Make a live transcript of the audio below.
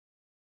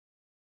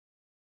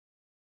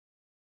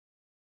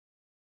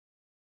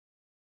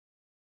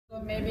So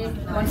maybe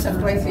once or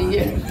twice a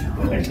year.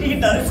 He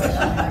does.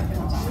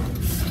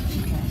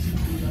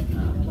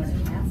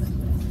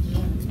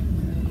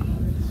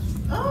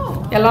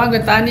 Along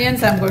with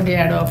onions, I'm going to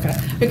add okra.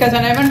 Because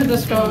when I went to the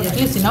store, at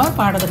least in our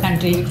part of the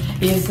country,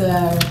 is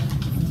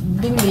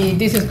bindi.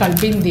 This is called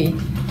bindi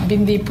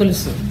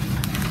pulusu.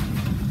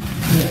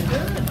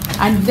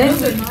 Yeah. And then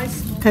the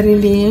nice curry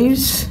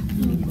leaves.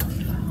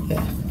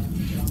 Yeah.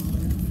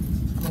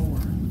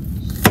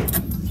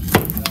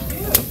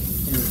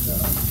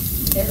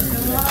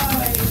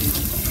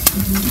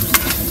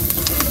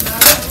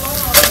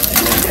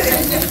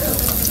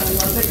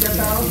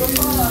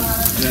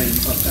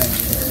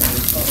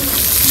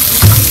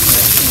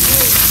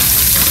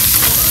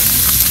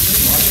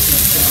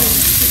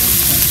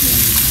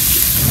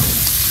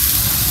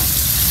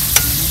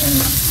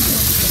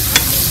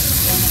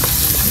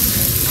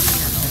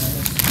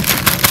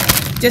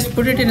 Just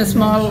put it in a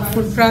small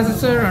food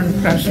processor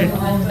and crush it.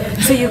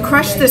 So you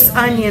crush this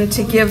onion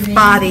to give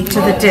body to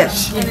the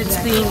dish. And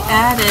it's being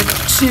added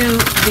to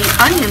the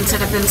onions that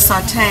have been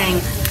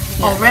sauteing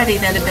already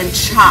that have been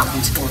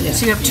chopped.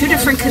 So you have two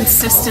different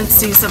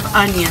consistencies of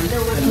onion.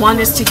 One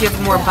is to give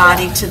more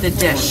body to the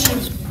dish.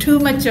 Too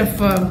much of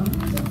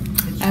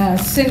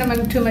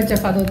cinnamon, too much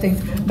of other things.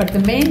 But the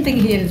main thing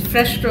here is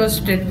fresh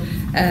roasted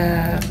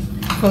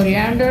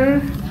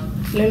coriander,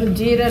 little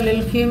jeera,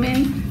 little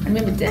cumin, and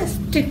maybe just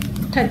a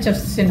touch of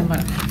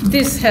cinnamon.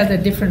 This has a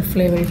different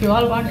flavor. If you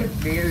all want it.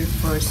 The very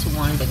first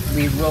one that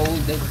we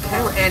rolled it.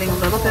 Okay, we're adding a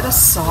little bit of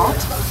salt.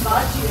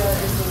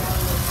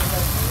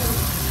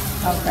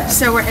 Okay.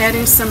 So we're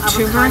adding some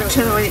turmeric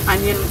to the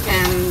onion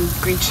and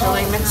green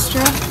chili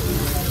mixture.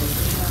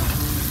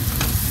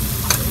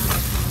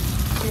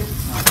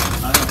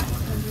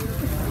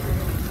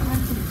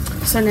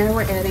 So now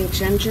we're adding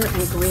ginger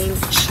and green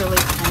chili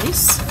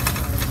paste.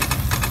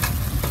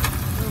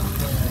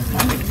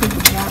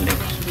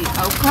 The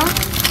okra.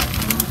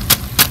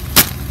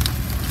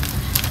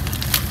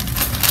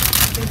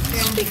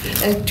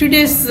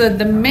 Today's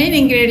the main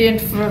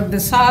ingredient for the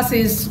sauce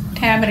is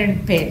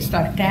tamarind paste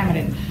or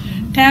tamarind.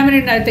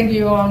 Tamarind, I think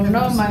you all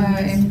know,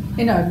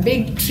 a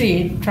big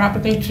tree,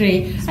 tropical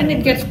tree, and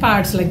it gets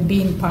parts like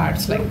bean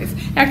parts like this.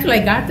 Actually,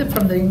 I got them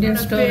from the Indian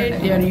store.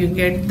 Here you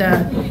get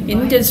the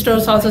Indian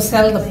stores also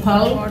sell the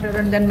pulp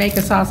and then make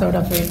a sauce out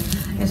of it.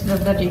 Instead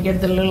of that, you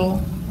get the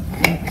little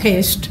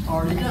paste.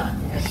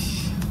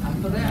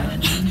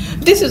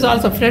 This is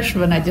also fresh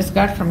one I just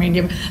got from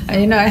India.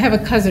 I have a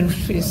cousin.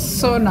 She's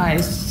so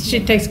nice. She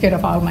takes care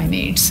of all my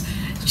needs.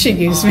 She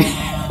gives me.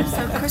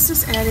 So Kris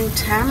is adding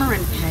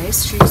tamarind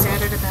paste. She's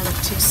added about a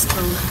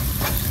teaspoon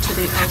to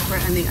the okra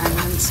and the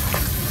onions.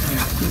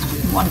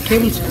 1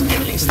 tablespoon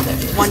at least.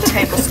 1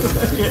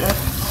 tablespoon. Yeah.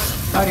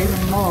 Or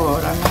even more.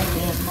 I might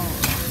add more.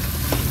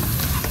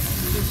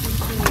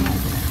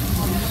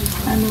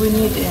 And we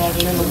need to add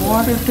a little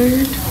water to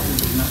it.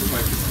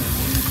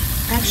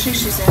 Actually,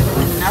 she's added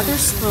another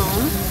spoon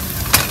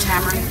of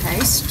tamarind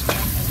paste.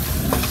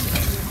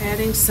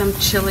 Adding some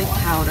chili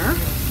powder.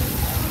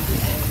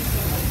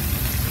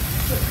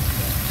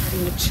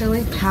 Letting the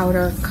chili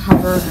powder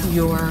cover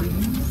your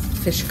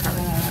fish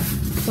curry.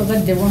 So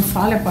that they won't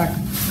fall apart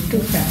too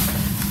fast.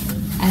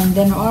 And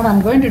then what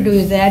I'm going to do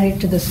is add it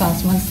to the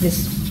sauce once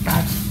this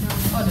starts.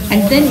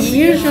 And then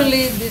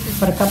usually this is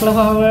for a couple of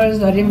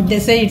hours, or even they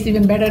say it's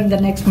even better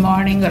the next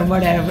morning or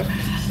whatever.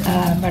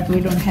 But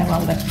we don't have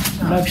all that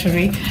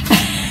luxury.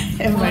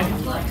 I'm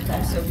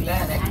so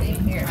glad I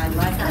came here. I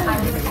like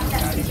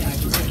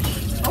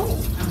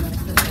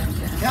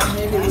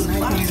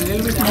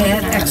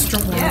Add extra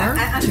water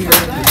to your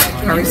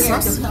curry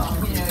sauce.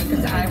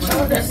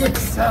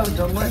 It's so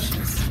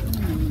delicious.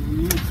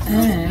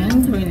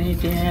 And we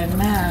need to add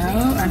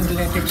now and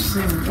let it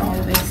simmer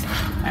all this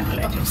and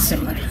let it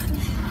simmer.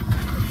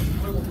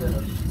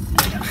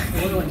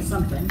 We're doing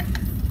something.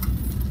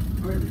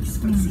 Really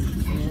spicy.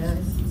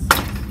 Yes.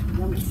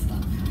 Yummy stuff.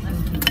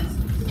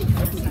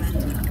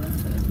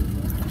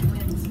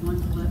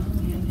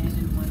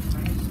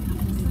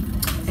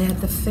 Add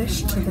the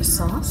fish to the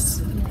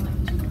sauce.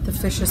 The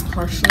fish is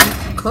partially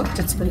cooked.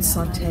 It's been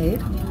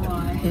sautéed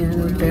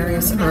in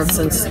various herbs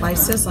and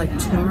spices like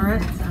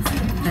turmeric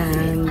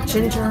and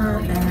ginger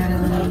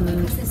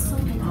and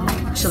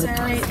chili.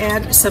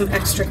 Add some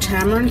extra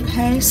tamarind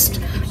paste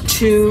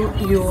to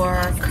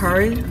your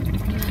curry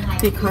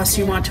because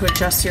you want to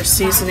adjust your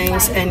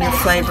seasonings and your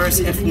flavors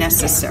if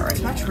necessary.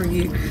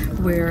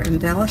 We're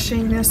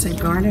embellishing this and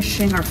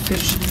garnishing our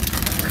fish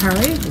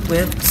curry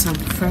with some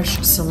fresh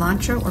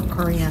cilantro or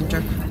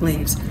coriander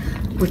leaves,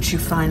 which you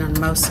find on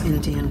most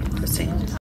Indian cuisine.